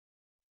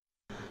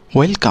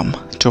Welcome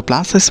to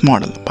Pisces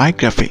model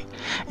Biography.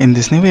 In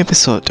this new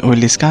episode, we'll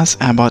discuss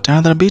about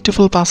another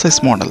beautiful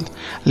Pisces model,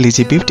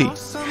 Lizzy Beauty.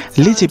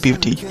 Lizzy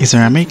Beauty is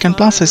an American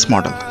Pisces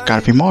model,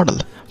 Curvy model,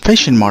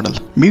 fashion model,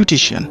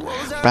 beautician,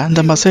 brand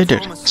ambassador,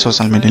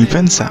 social media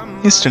influencer,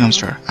 Instagram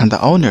star, and the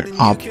owner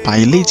of By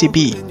Lizzy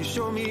B.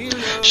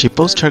 She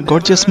posts her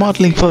gorgeous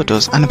modeling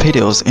photos and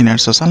videos in her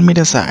social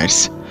media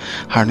sites.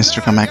 Her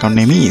Instagram account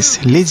name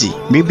is Lizzy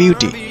B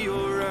Beauty.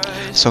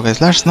 So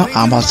guys, let's know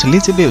about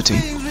Lizzy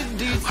Beauty.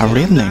 Her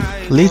real name,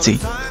 Lizzy.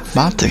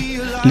 Birthday,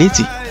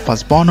 Lizzy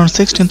was born on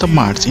 16th of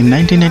March in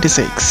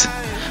 1996.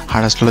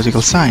 Her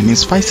astrological sign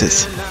is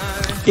Pisces.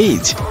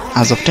 Age,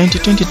 as of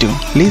 2022,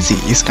 Lizzy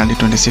is currently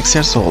 26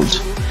 years old.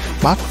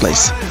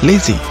 Birthplace,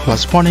 Lizzy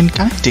was born in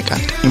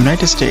Connecticut,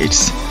 United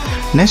States.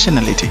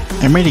 Nationality,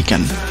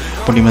 American.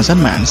 Body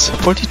measurements,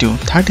 42,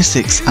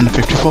 36 and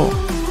 54.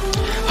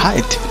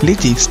 Height,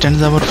 Lizzy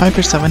stands about 5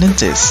 feet 7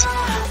 inches.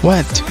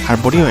 Weight, her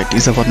body weight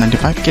is about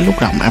 95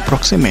 kg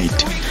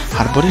approximate.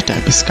 Her body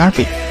type is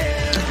Curvy.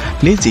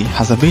 Lizzy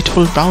has a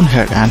beautiful brown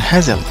hair and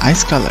hazel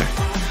eyes color.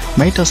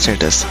 Marital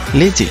status,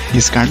 Lizzy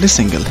is currently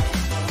single.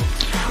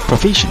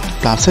 Profession,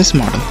 plus-size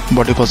model,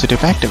 body positive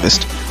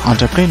activist,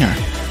 entrepreneur,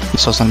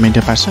 social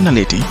media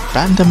personality,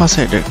 brand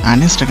ambassador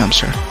and Instagram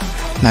star.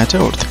 Net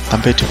worth, the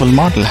beautiful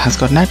model has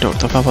got net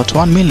worth of about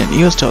 $1 million.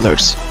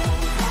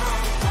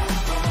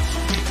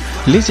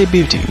 Lizzy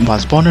Beauty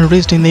was born and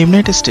raised in the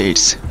United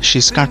States. She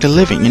is currently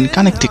living in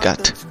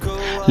Connecticut.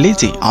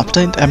 Lizzy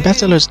obtained a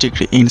bachelor's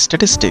degree in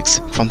statistics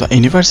from the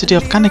University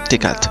of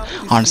Connecticut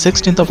on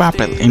 16th of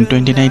April in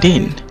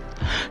 2019.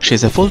 She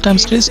is a full-time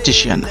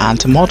statistician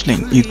and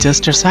modeling is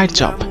just her side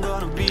job.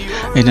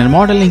 In her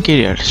modeling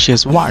career, she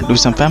has worked with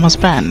some famous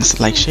brands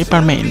like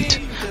Shapermint,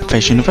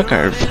 Fashion of a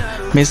Curve,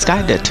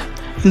 Misguided,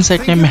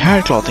 Inside Name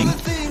Hair Clothing,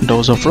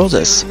 Dose of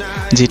Roses,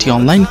 GT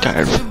Online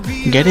Curve,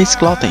 Garage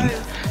Clothing,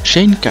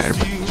 Shane Curve,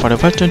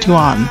 Forever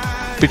 21,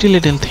 Pretty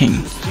Little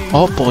Thing,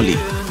 Oh Polly,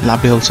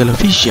 Lovely Wholesale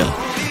Official,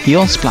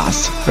 Eons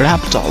Plus,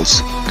 Rap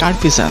Dolls,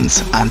 Curvy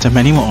Sons, and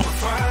many more.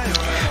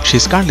 She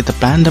is currently the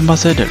brand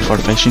ambassador for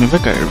Fashion of a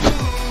Curve.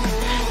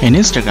 In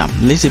Instagram,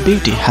 Lizzy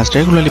Beauty has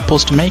regularly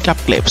posted makeup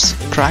clips,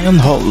 try-on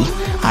haul,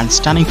 and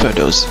stunning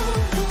photos.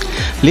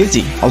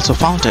 Lizzy also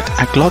founded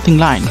a clothing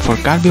line for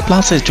curvy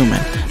plus-size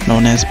women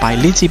known as By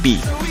Lizzy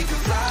B.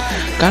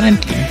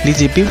 Currently,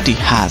 Lizzy Beauty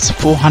has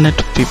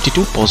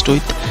 452 posts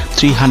with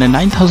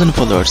 309,000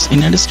 followers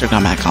in her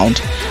Instagram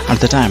account at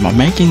the time of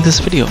making this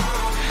video.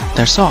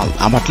 That's all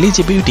about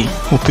Lizzy Beauty.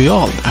 Hope you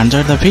all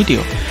enjoyed the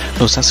video.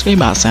 Do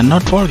subscribe us and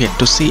not forget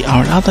to see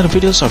our other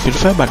videos of your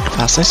favorite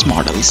plus-size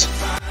models.